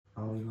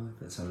Are we live?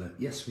 Let's have a look.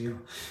 Yes, we are.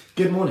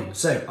 Good morning.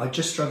 So I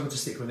just struggled to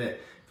stick with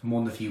it for more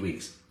than a few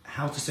weeks.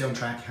 How to stay on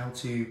track, how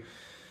to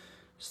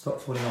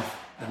stop falling off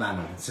the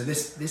bandwagon. So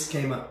this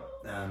came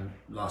up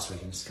last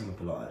week, and it's come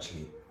up a lot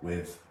actually,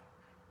 with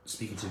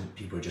speaking to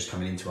people who are just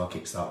coming into our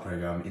Kickstart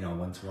program, in our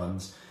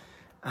one-to-ones.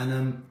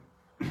 And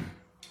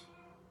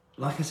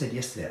like I said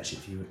yesterday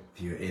actually,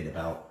 if you were in,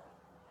 about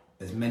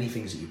there's many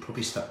things that you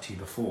probably stuck to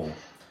before,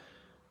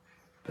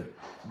 but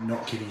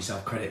not giving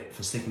yourself credit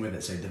for sticking with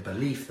it. So the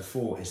belief, the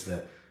thought is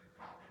that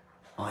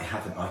I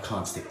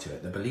can't stick to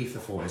it. The belief, the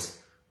thought is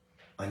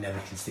I never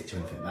can stick to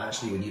anything. But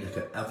actually, when you look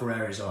at other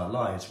areas of our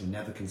lives, we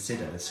never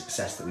consider the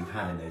success that we've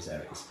had in those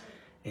areas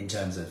in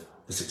terms of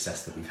the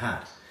success that we've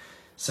had.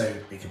 So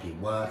it could be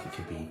work, it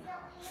could be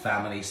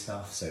family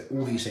stuff. So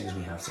all these things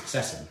we have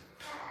success in.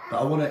 But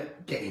I want to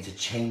get you to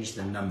change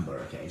the number,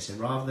 okay? So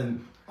rather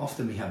than,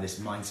 often we have this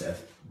mindset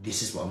of,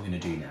 this is what I'm going to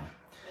do now.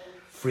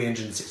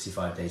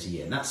 365 days a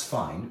year, and that's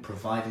fine,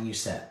 providing you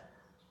set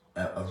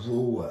a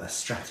rule, a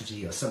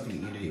strategy, or something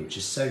that you do, which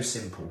is so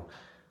simple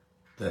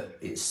that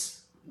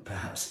it's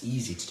perhaps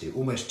easy to do,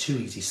 almost too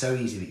easy, so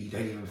easy that you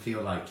don't even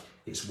feel like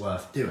it's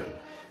worth doing.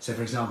 So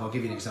for example, I'll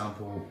give you an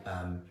example.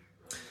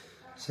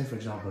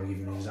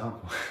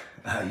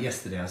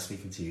 Yesterday I was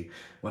speaking to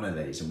one of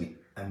the ladies,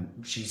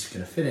 and she's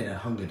going to fill in a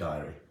hunger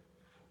diary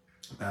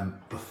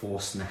before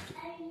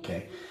snacking,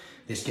 okay?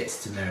 This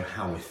gets to know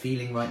how we're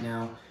feeling right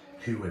now,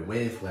 who we're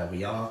with, where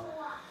we are,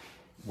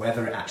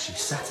 whether it actually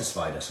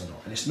satisfied us or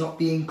not. And it's not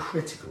being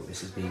critical,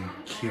 this is being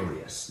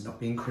curious. Not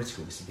being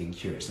critical, this is being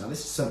curious. Now this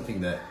is something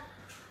that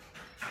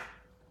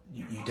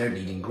you don't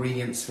need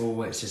ingredients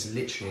for, it's just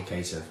literally a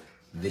case of,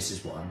 this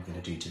is what I'm going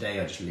to do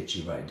today, I just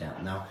literally write it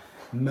down. Now,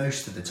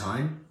 most of the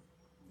time,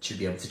 you should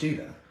be able to do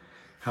that.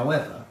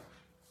 However,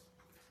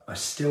 I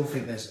still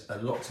think there's a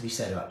lot to be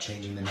said about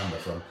changing the number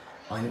from,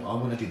 I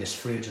want to do this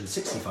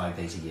 365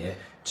 days a year,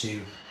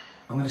 to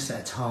I'm going to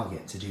set a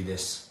target to do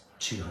this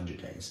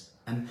 200 days.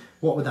 And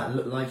what would that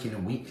look like in a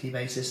weekly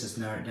basis? Let's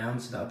narrow it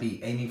down. So that would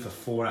be aiming for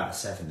 4 out of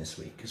 7 this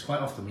week. Because quite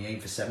often we aim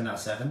for 7 out of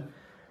 7.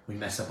 We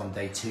mess up on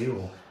day 2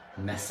 or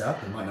mess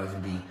up. It might not even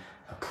be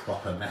a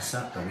proper mess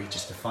up, but we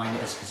just define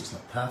it as because it's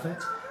not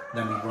perfect.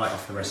 Then we write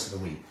off the rest of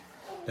the week.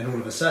 Then all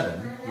of a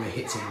sudden we're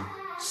hitting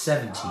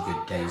 70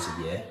 good days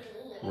a year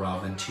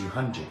rather than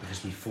 200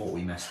 because we thought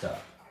we messed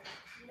up.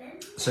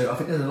 So I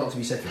think there's a lot to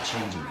be said for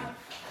changing that.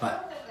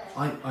 But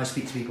I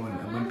speak to people,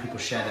 and when people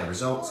share their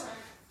results,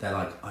 they're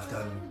like, I've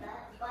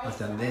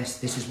done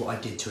this is what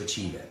I did to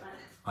achieve it.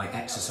 I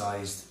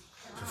exercised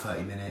for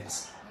 30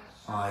 minutes,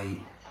 I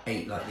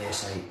ate like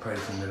this, I ate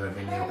protein with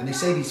every meal, and they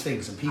say these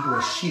things, and people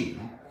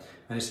assume,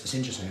 and it's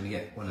interesting, I'm going to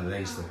get one of the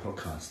ladies to the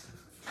podcast,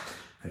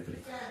 hopefully,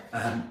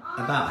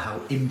 about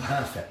how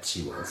imperfect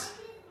she was,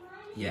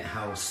 yet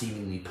how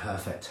seemingly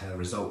perfect her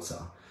results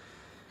are.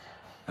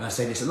 And I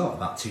say this a lot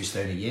about 2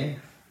 stone a year,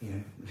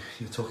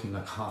 you're talking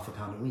like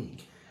 £0.5 a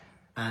week.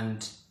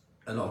 And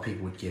a lot of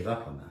people would give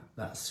up on that.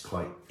 That's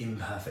quite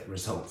imperfect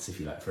results, if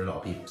you like, for a lot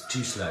of people. It's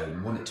too slow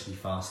and want it to be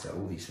faster.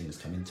 All these things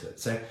come into it.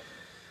 So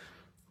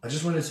I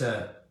just wanted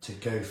to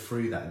go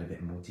through that in a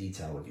bit more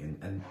detail with you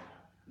and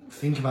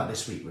think about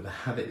this week with a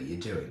habit that you're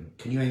doing.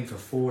 Can you aim for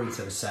 4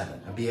 instead of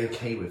 7 and be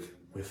okay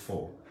with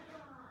 4?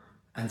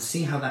 And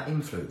see how that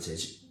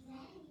influences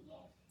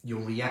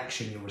your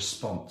reaction, your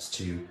response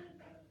to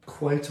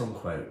quote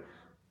unquote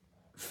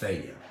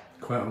failure.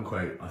 Quote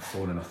unquote, I've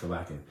fallen off the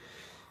wagon.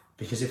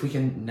 Because if we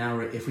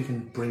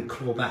can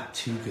claw back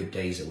 2 good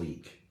days a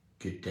week,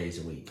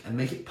 and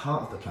make it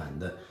part of the plan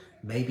that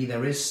maybe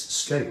there is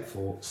scope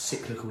for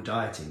cyclical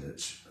dieting,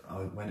 that I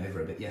went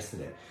over a bit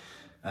yesterday.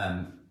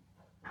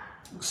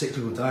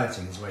 Cyclical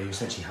dieting is where you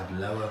essentially have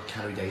lower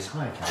calorie days,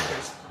 higher calorie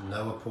days,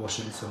 lower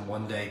portions on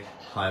one day,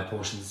 higher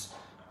portions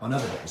on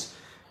other days.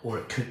 Or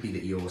it could be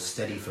that you're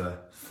steady for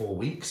 4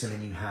 weeks and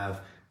then you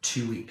have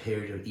 2-week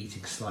period of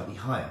eating slightly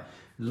higher.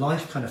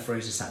 Life kind of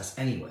throws us at us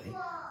anyway,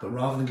 but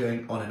rather than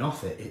going on and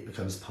off it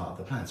becomes part of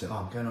the plan. So,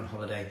 I'm going on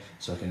holiday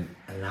so I can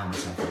allow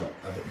myself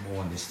a bit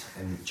more on this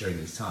and during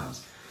these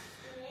times.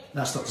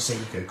 That's not to say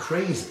you go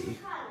crazy,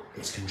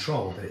 it's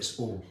control, but it's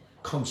all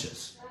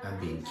conscious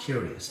and being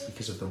curious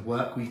because of the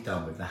work we've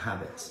done with the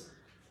habits.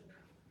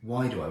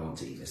 Why do I want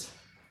to eat this?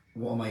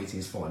 What am I eating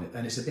this for?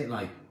 And it's a bit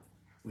like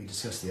we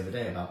discussed the other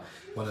day about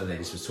one of the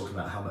ladies was talking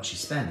about how much she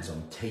spends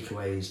on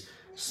takeaways,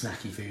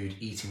 snacky food,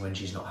 eating when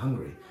she's not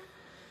hungry.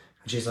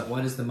 And she's like,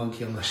 why does the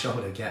monkey on the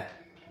shoulder get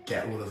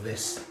all of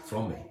this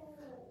from me?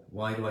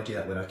 Why do I do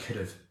that when I could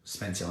have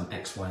spent it on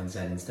X, Y, and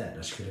Z instead?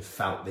 I could have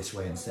felt this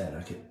way instead.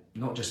 I could,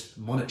 not just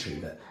monetary,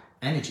 but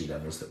energy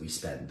levels that we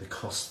spend, the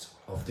cost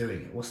of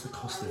doing it. What's the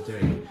cost of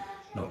doing it?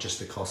 Not just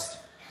the cost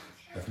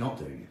of not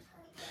doing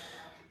it.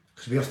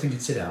 Because we often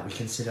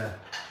consider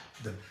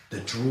the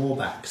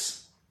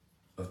drawbacks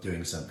of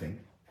doing something,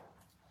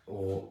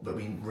 but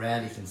we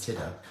rarely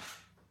consider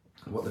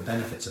what the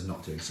benefits of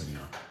not doing something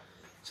are.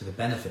 So the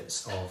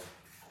benefits of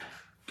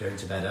going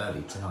to bed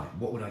early tonight,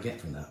 what would I get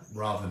from that?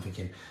 Rather than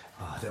thinking,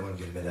 I don't want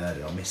to go to bed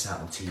early, I'll miss out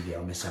on TV,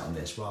 I'll miss out on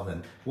this. Rather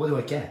than, what do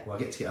I get? Well, I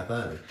get to get up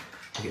early.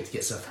 I get to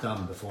get stuff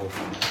done before the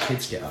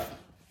kids get up.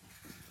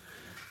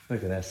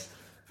 Look at this.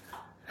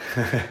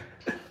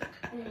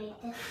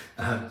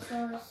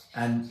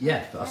 And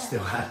yeah, but I've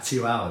still had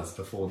 2 hours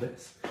before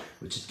this,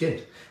 which is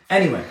good.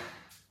 Anyway,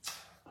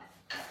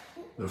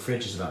 the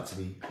fridge is about to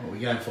be, what are we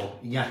going for?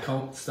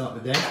 Yakult,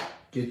 start the day.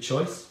 Good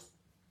choice.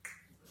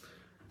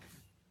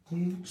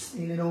 You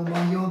stealing all my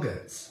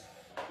yogurts?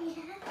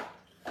 Yeah.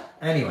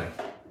 Anyway,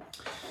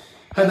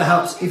 hope that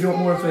helps. If you want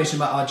more information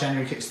about our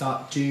January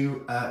Kickstart,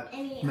 do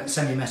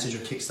send me a message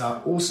with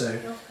Kickstart. Also,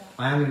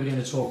 I am going to be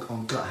doing a talk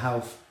on gut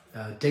health,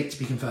 date to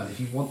be confirmed. If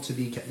you want to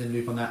be kept in the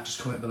loop on that, just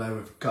comment below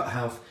with gut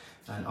health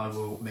and I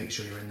will make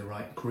sure you're in the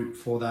right group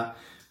for that.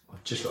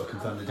 I've just got to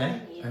confirm the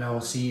day and I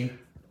will see you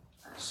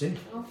soon.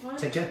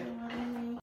 Take care.